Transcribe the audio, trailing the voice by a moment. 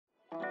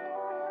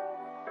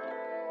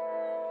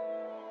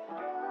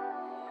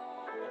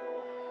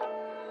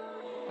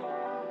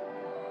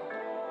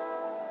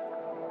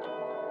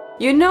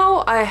You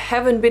know, I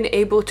haven't been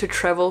able to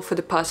travel for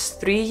the past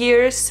 3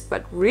 years,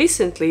 but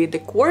recently the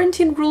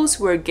quarantine rules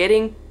were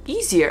getting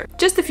easier.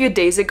 Just a few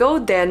days ago,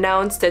 they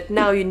announced that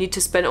now you need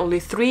to spend only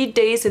 3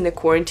 days in a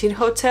quarantine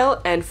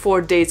hotel and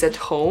 4 days at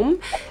home.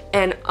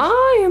 And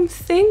I am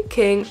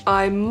thinking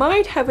I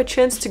might have a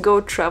chance to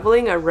go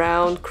traveling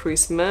around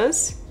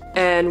Christmas.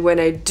 And when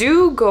I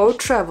do go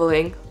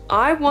traveling,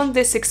 I want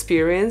this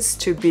experience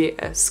to be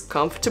as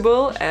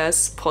comfortable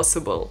as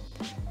possible.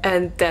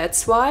 And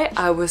that's why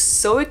I was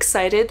so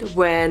excited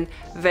when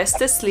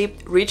Vesta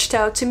Sleep reached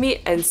out to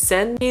me and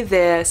sent me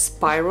their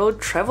spiral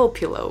travel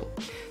pillow.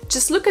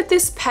 Just look at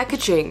this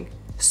packaging,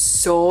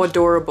 so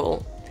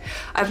adorable.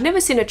 I've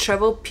never seen a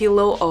travel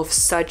pillow of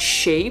such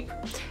shape,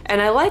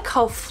 and I like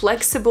how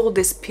flexible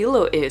this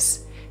pillow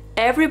is.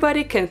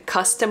 Everybody can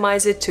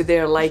customize it to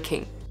their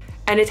liking.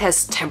 And it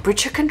has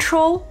temperature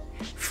control,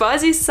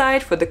 fuzzy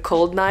side for the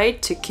cold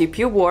night to keep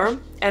you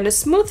warm, and a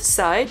smooth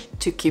side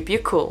to keep you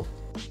cool.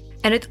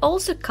 And it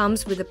also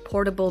comes with a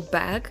portable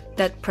bag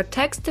that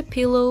protects the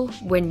pillow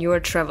when you're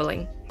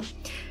traveling.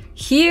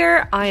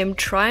 Here I am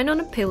trying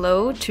on a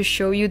pillow to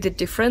show you the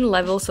different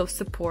levels of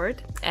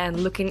support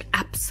and looking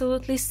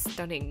absolutely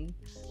stunning.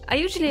 I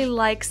usually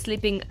like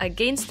sleeping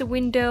against the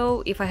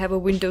window, if I have a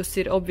window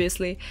seat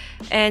obviously,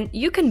 and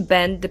you can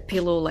bend the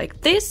pillow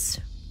like this,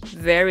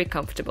 very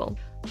comfortable.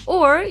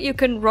 Or you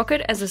can rock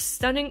it as a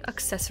stunning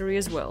accessory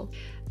as well.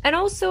 And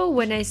also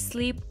when I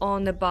sleep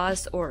on a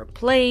bus or a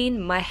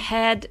plane, my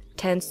head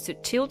tends to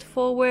tilt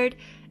forward,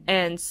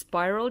 and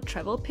spiral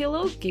travel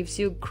pillow gives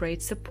you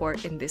great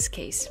support in this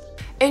case.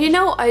 And you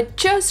know, I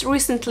just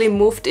recently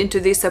moved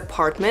into this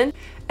apartment,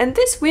 and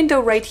this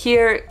window right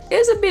here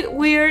is a bit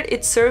weird.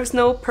 It serves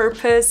no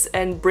purpose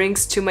and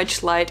brings too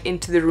much light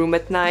into the room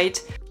at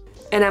night.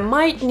 And I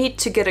might need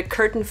to get a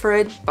curtain for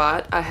it,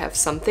 but I have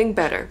something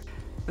better.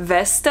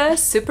 Vesta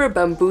Super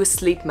Bamboo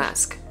Sleep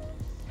Mask.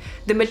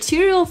 The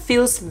material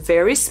feels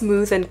very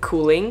smooth and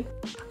cooling.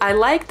 I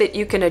like that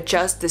you can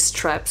adjust the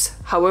straps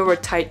however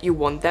tight you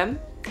want them.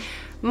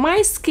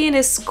 My skin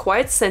is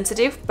quite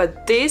sensitive,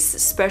 but this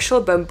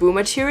special bamboo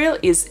material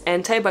is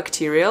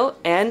antibacterial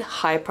and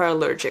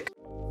hyperallergic.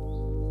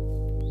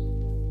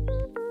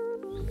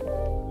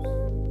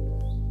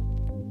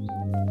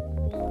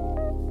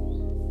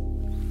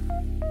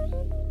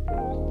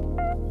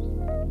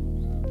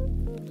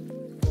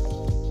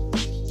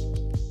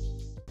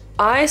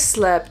 I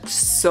slept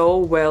so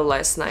well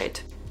last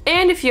night.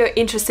 And if you're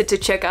interested to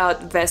check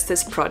out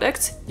Vesta's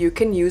products, you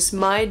can use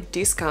my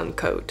discount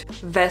code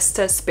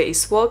Vesta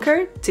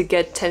Spacewalker to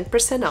get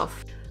 10%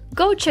 off.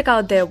 Go check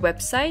out their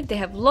website, they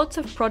have lots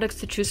of products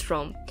to choose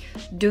from.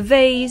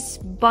 Duvets,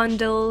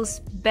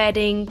 bundles,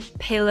 bedding,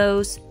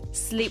 pillows,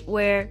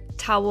 sleepwear,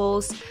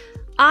 towels.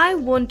 I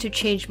want to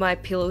change my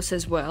pillows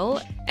as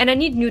well, and I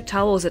need new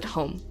towels at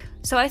home.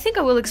 So I think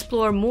I will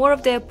explore more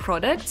of their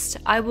products.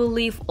 I will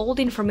leave all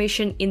the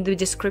information in the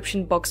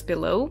description box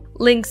below,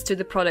 links to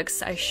the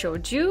products I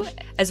showed you,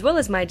 as well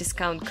as my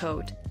discount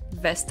code,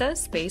 Vesta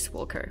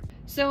Spacewalker.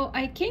 So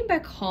I came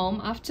back home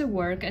after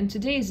work, and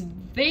today is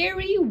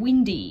very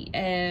windy,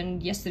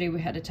 and yesterday we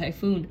had a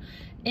typhoon.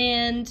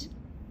 And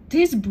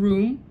this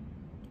broom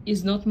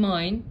is not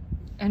mine,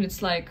 and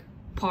it's like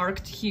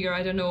parked here.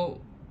 I don't know,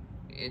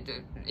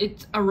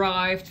 it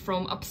arrived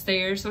from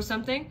upstairs or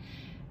something.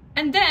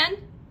 And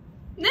then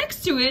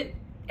next to it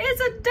is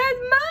a dead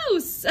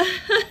mouse!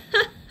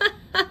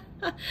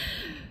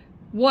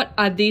 What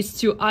are these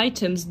two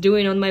items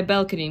doing on my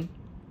balcony?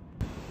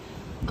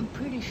 I'm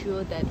pretty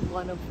sure that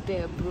one of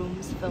their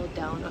brooms fell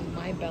down on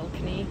my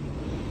balcony.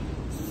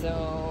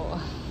 So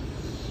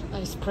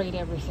I sprayed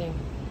everything.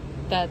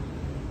 That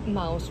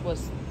mouse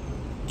was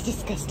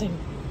disgusting.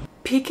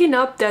 Picking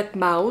up that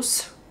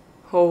mouse?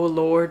 Oh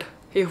lord,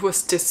 it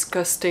was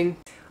disgusting.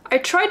 I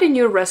tried a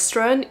new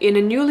restaurant in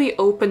a newly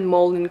opened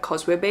mall in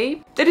Causeway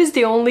Bay. That is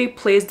the only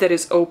place that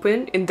is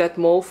open in that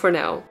mall for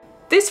now.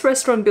 This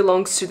restaurant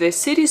belongs to the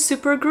City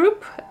Super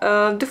Group.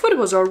 The food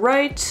was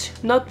alright,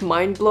 not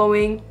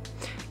mind-blowing.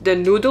 The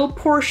noodle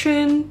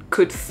portion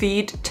could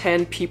feed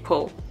 10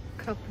 people.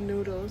 Cup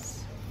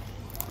noodles.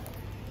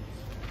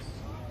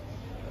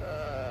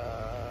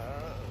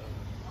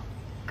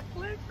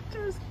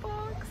 Collector's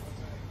box.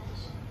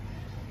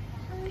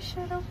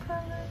 Eyeshadow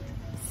palette.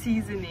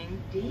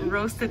 Seasoning,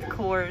 roasted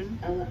corn,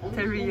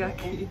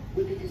 teriyaki,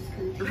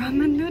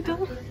 ramen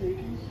noodle,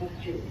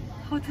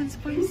 hot and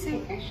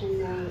spicy.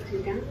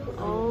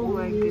 Oh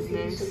my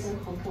goodness.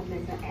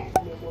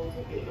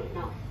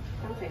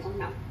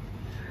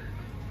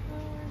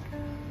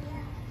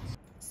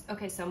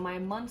 Okay, so my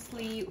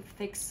monthly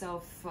fix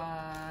of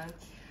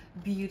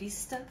beauty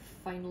stuff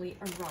finally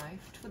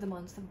arrived for the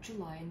month of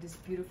July in this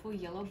beautiful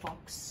yellow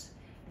box.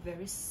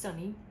 Very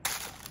sunny.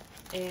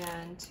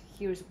 And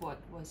here's what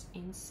was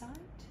inside.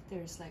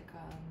 There's like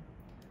a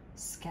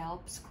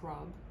scalp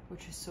scrub,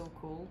 which is so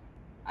cool.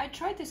 I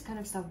tried this kind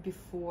of stuff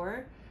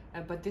before,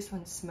 but this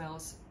one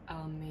smells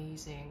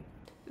amazing.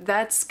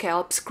 That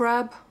scalp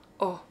scrub,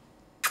 oh,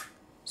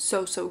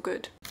 so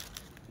good.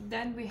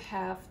 Then we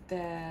have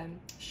the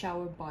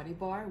shower body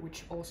bar,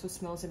 which also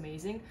smells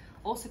amazing.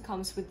 Also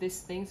comes with this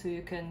thing so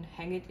you can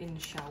hang it in the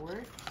shower.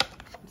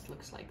 It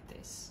looks like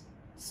this.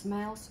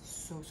 Smells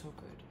so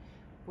good.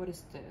 What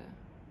is the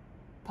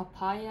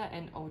papaya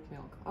and oat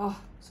milk? Oh,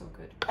 so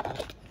good.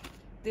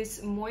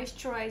 This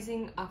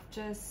moisturizing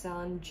after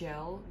sun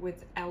gel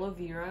with aloe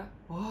vera.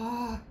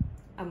 Oh,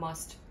 a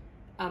must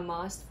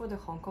for the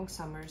Hong Kong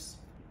summers.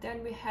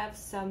 Then we have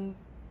some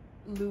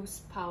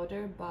loose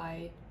powder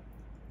by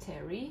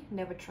Terry.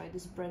 Never tried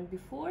this brand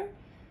before,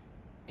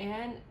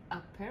 and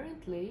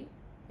apparently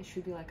it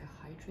should be like a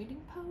hydrating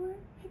powder,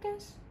 I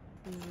guess.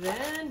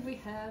 Then we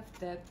have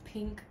the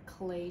pink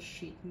clay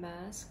sheet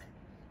mask.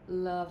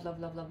 Love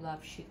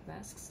sheet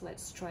masks.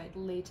 Let's try it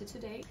later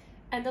today.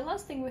 And the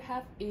last thing we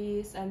have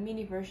is a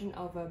mini version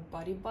of a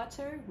body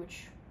butter,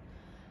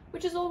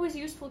 which is always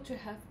useful to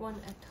have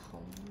one at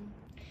home.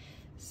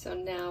 So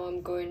now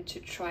I'm going to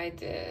try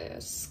the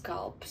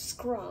scalp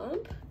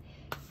scrub.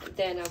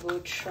 Then I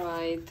will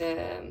try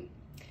the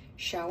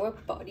shower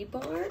body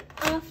bar.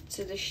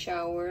 After the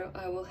shower,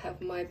 I will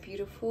have my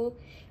beautiful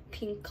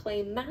pink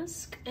clay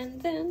mask,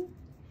 and then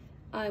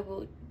I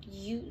will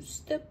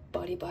use the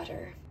body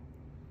butter.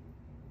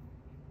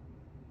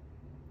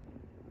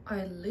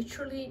 I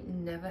literally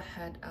never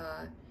had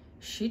a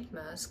sheet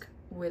mask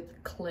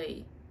with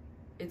clay.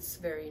 It's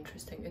very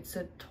interesting. It's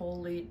a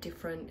totally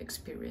different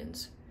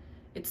experience.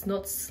 It's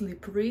not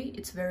slippery,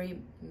 it's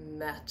very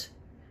matte.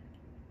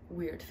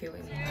 Weird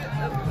feeling.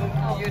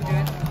 Oh, you do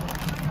it.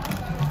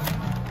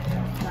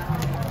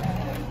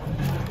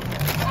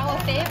 Our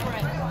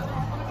favorite.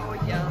 Oh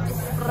yes.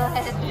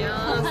 Red.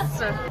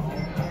 Yes.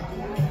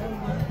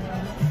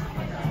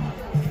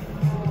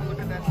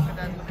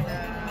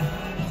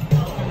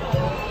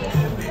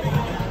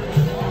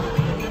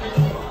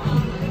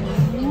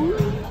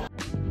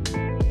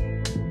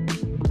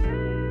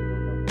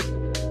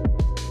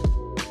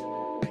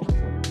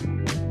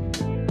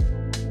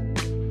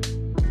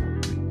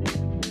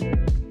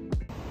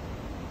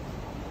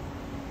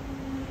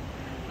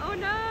 Oh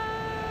no!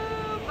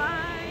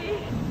 Bye!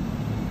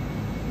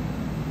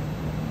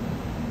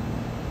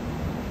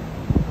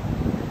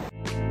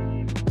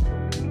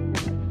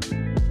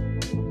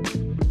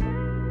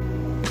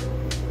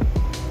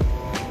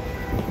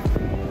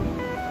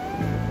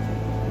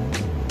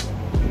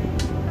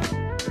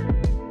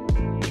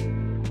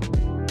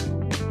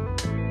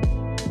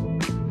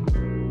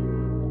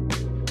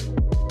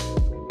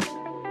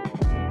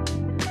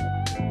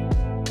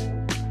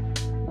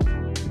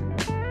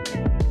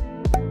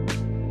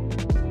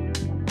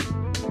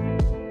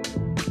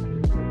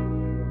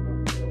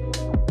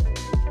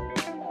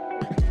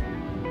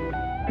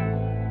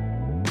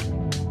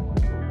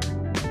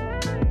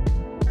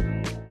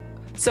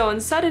 So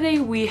on Saturday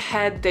we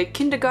had the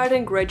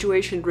kindergarten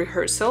graduation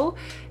rehearsal,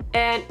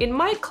 and in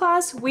my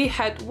class we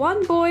had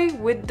one boy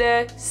with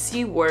the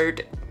C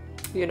word,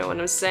 you know what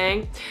I'm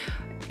saying?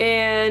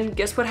 And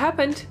guess what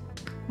happened?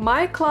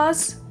 My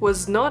class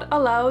was not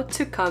allowed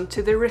to come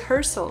to the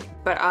rehearsal,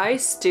 but I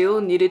still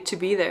needed to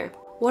be there.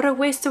 What a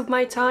waste of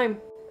my time.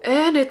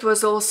 And it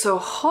was also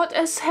hot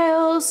as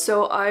hell,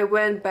 so I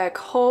went back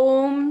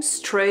home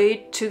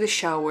straight to the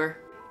shower.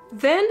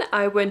 Then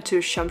I went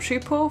to Sham Shui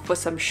Po for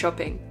some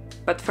shopping.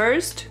 But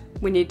first,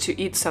 we need to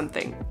eat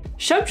something.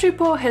 Sham Shui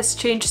Po has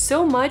changed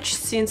so much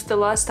since the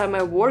last time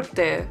I worked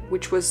there,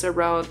 which was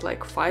around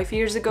like 5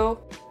 years ago.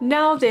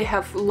 Now they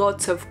have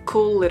lots of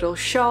cool little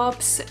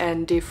shops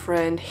and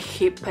different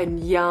hip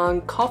and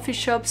young coffee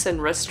shops and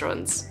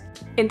restaurants.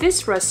 In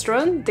this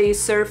restaurant, they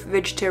serve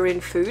vegetarian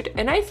food,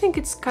 and I think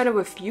it's kind of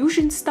a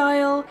fusion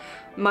style.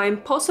 My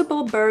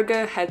Impossible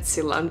Burger had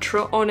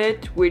cilantro on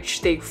it,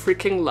 which they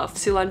freaking love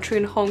cilantro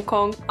in Hong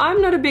Kong.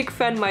 I'm not a big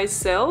fan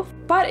myself,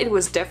 but it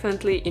was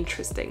definitely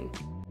interesting.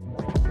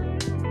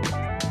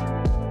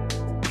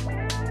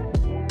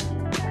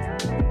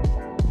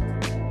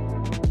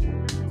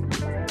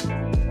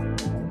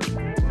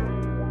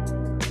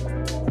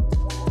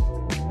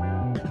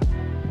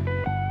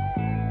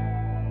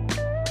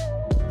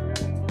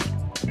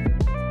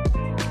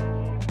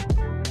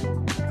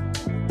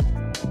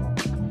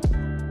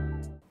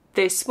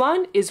 This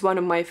one is one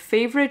of my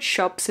favorite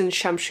shops in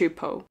Sham Shui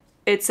Po.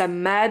 It's a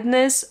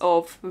madness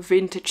of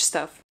vintage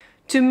stuff.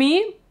 To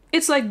me,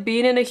 it's like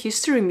being in a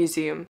history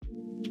museum.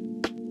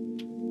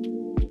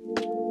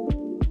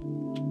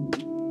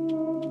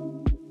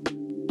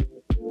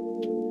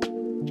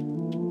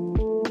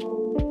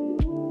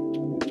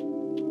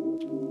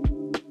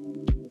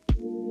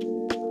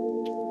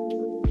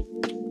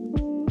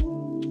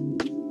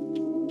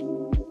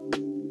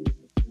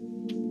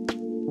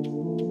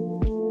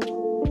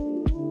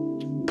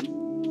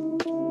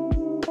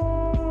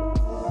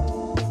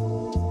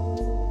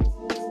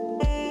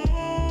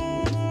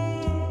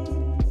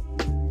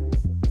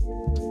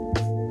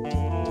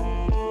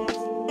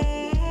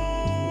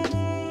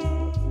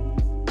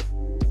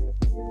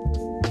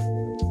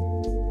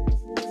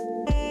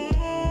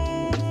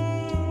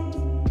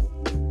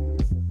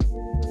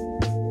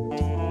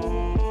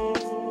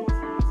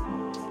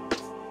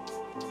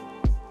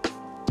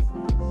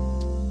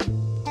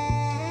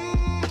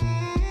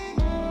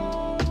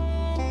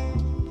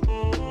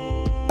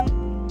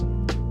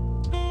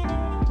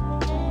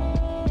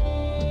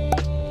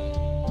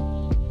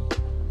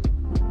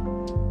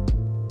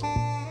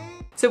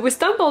 So we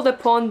stumbled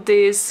upon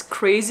this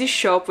crazy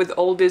shop with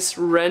all this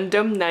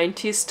random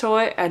 90s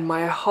toy, and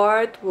my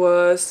heart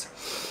was...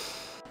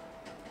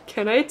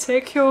 Can I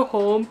take you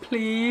home,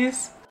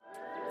 please?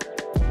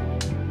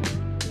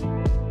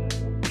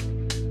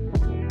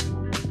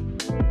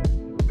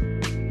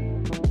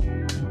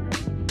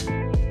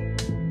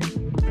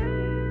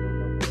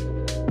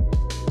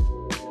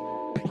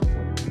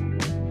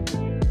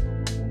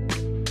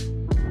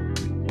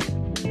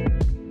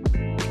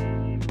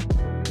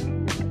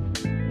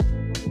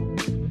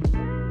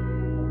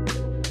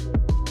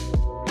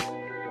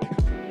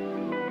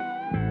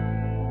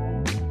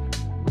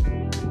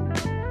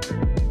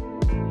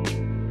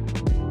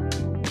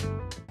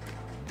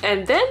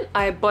 And then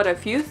I bought a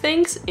few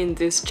things in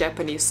this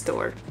Japanese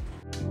store.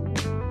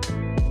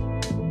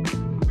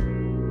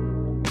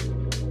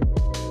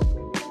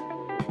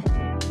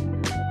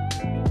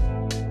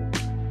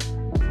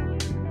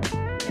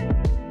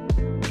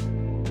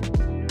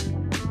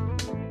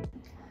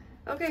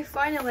 Okay,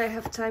 finally I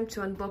have time to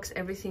unbox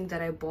everything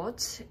that I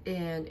bought,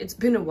 and it's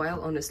been a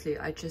while, honestly.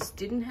 I just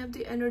didn't have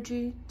the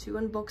energy to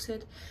unbox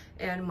it,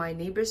 and my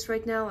neighbors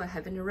right now are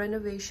having a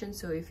renovation,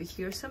 so if you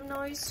hear some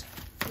noise,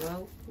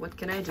 well, what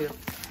can I do?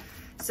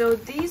 So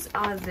these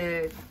are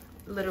the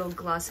little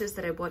glasses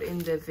that I bought in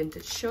the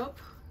vintage shop.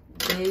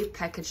 They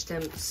packaged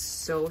them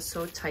so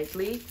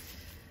tightly.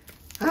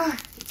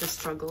 It's a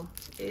struggle.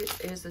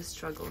 It is a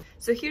struggle.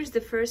 So here's the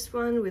first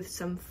one with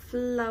some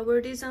flower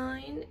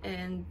design,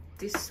 and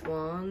this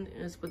one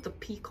is with the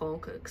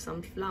peacock,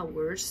 some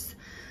flowers.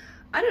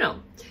 I don't know.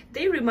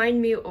 They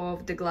remind me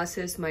of the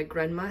glasses my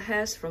grandma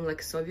has from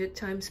like Soviet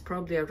times,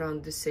 probably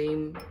around the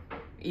same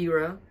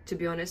era, to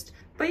be honest.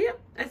 But yeah,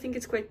 I think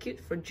it's quite cute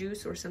for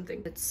juice or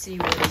something. Let's see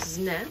what is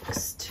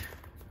next.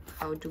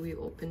 How do we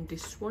open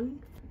this one?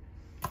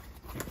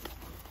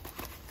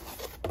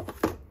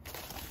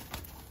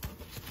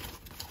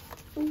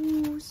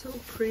 Oh, so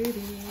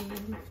pretty.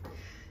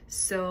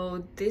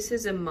 So this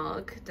is a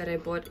mug that I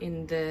bought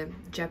in the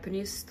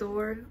Japanese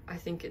store. I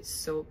think it's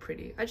so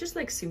pretty. I just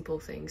like simple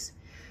things.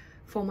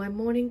 For my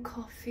morning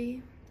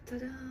coffee.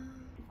 Ta-da!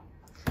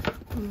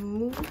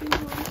 Moving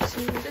on to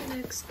the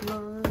next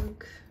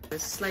mug. A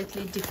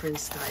slightly different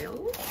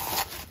style.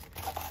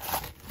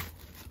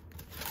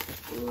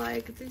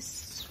 Like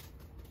this.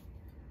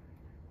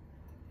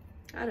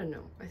 I don't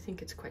know. I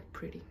think it's quite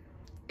pretty.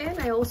 And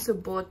I also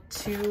bought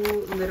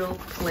two little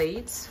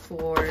plates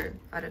for,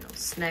 I don't know,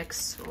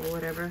 snacks or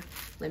whatever.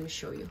 Let me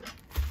show you.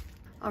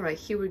 All right,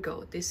 here we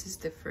go. This is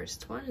the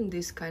first one in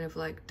this kind of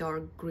like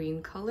dark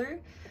green color.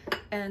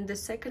 And the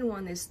second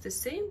one is the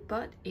same,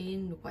 but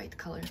in white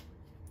color.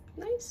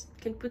 Nice.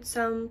 Can put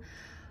some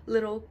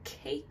little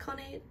cake on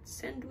it,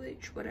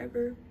 sandwich,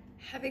 whatever.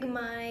 Having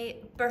my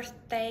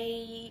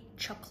birthday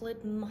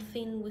chocolate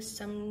muffin with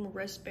some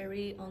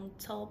raspberry on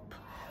top,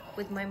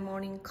 with my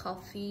morning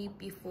coffee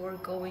before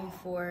going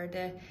for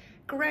the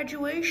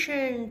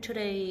graduation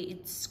today.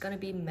 It's gonna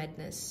be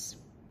madness.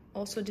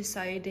 Also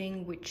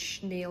deciding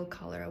which nail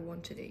color I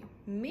want today.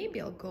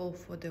 Maybe I'll go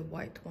for the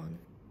white one.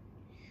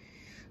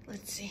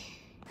 Let's see.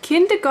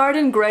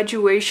 Kindergarten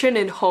graduation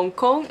in Hong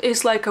Kong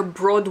is like a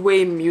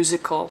Broadway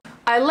musical.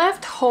 I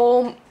left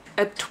home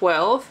at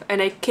 12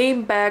 and I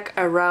came back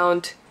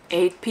around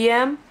 8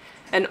 p.m.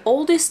 and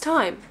all this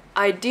time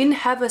I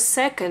didn't have a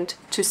second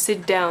to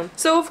sit down.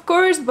 So of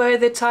course by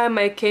the time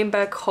I came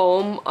back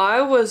home,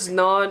 I was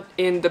not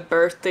in the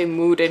birthday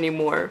mood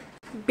anymore.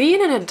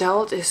 Being an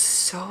adult is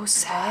so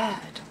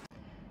sad.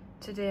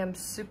 Today I'm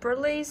super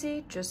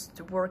lazy, just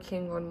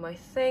working on my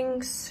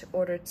things,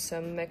 ordered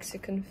some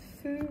Mexican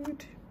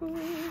food.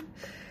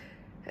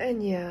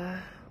 And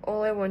yeah,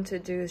 all I want to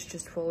do is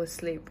just fall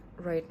asleep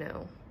right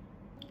now.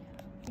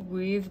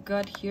 We've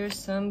got here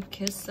some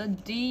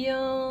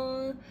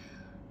quesadilla,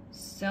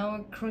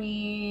 sour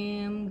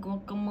cream,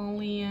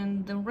 guacamole,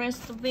 and the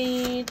rest of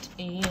it,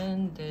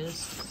 and there's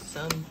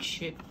some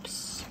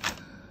chips.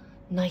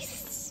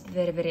 Nice,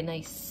 very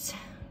nice.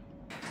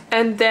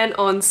 And then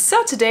on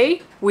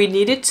Saturday we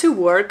needed to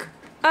work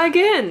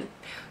again.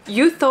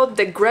 You thought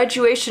the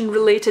graduation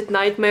related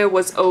nightmare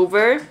was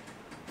over?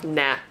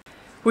 Nah.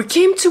 We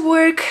came to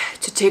work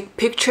to take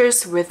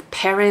pictures with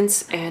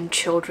parents and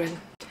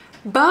children.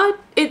 But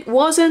it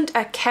wasn't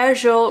a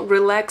casual,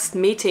 relaxed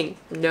meeting.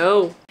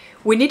 No.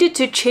 We needed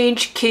to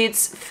change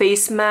kids'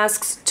 face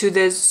masks to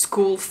the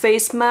school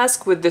face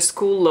mask with the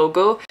school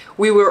logo.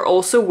 We were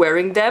also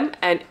wearing them,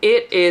 and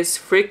it is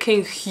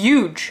freaking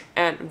huge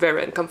and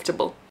very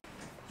uncomfortable.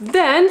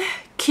 Then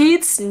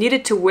kids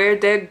needed to wear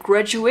their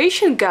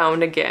graduation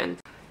gown again.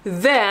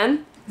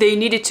 Then they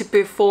needed to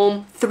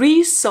perform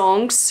 3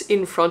 songs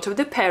in front of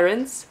the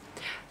parents.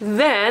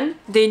 Then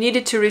they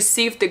needed to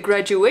receive the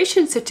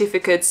graduation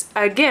certificates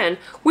again,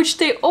 which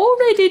they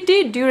already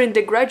did during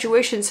the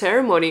graduation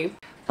ceremony.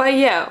 But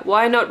yeah,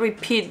 why not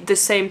repeat the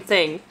same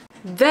thing?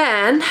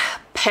 Then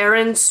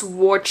parents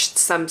watched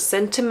some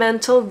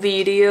sentimental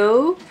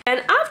video,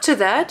 and after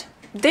that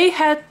they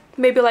had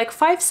maybe like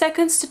 5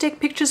 seconds to take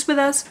pictures with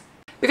us.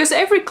 because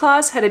every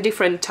class had a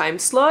different time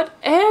slot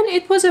and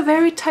it was a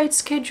very tight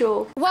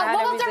schedule. What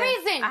was the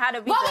reason?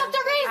 What was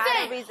the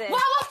reason?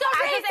 What was the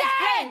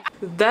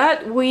reason?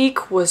 That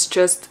week was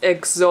just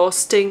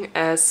exhausting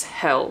as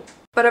hell.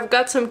 But I've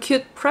got some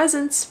cute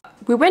presents.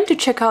 We went to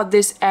check out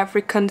this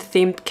African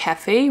themed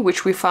cafe,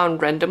 which we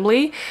found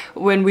randomly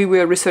when we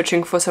were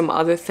researching for some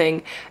other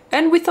thing,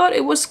 and we thought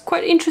it was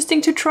quite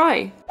interesting to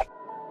try.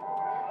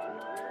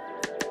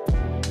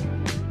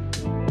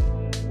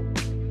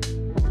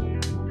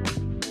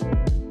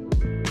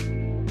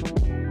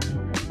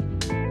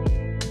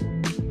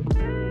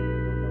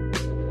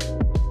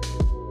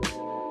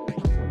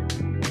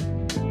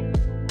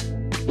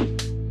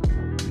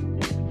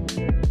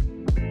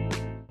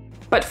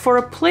 But for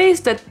a place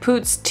that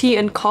puts tea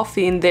and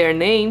coffee in their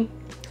name,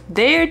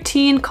 their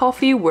tea and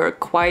coffee were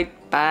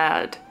quite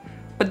bad.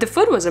 But the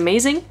food was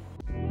amazing.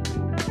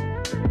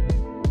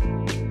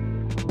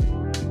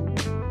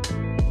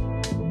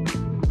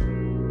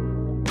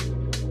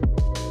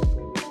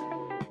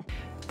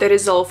 That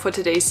is all for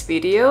today's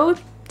video.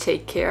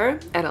 Take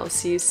care and I'll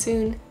see you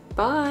soon.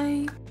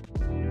 Bye!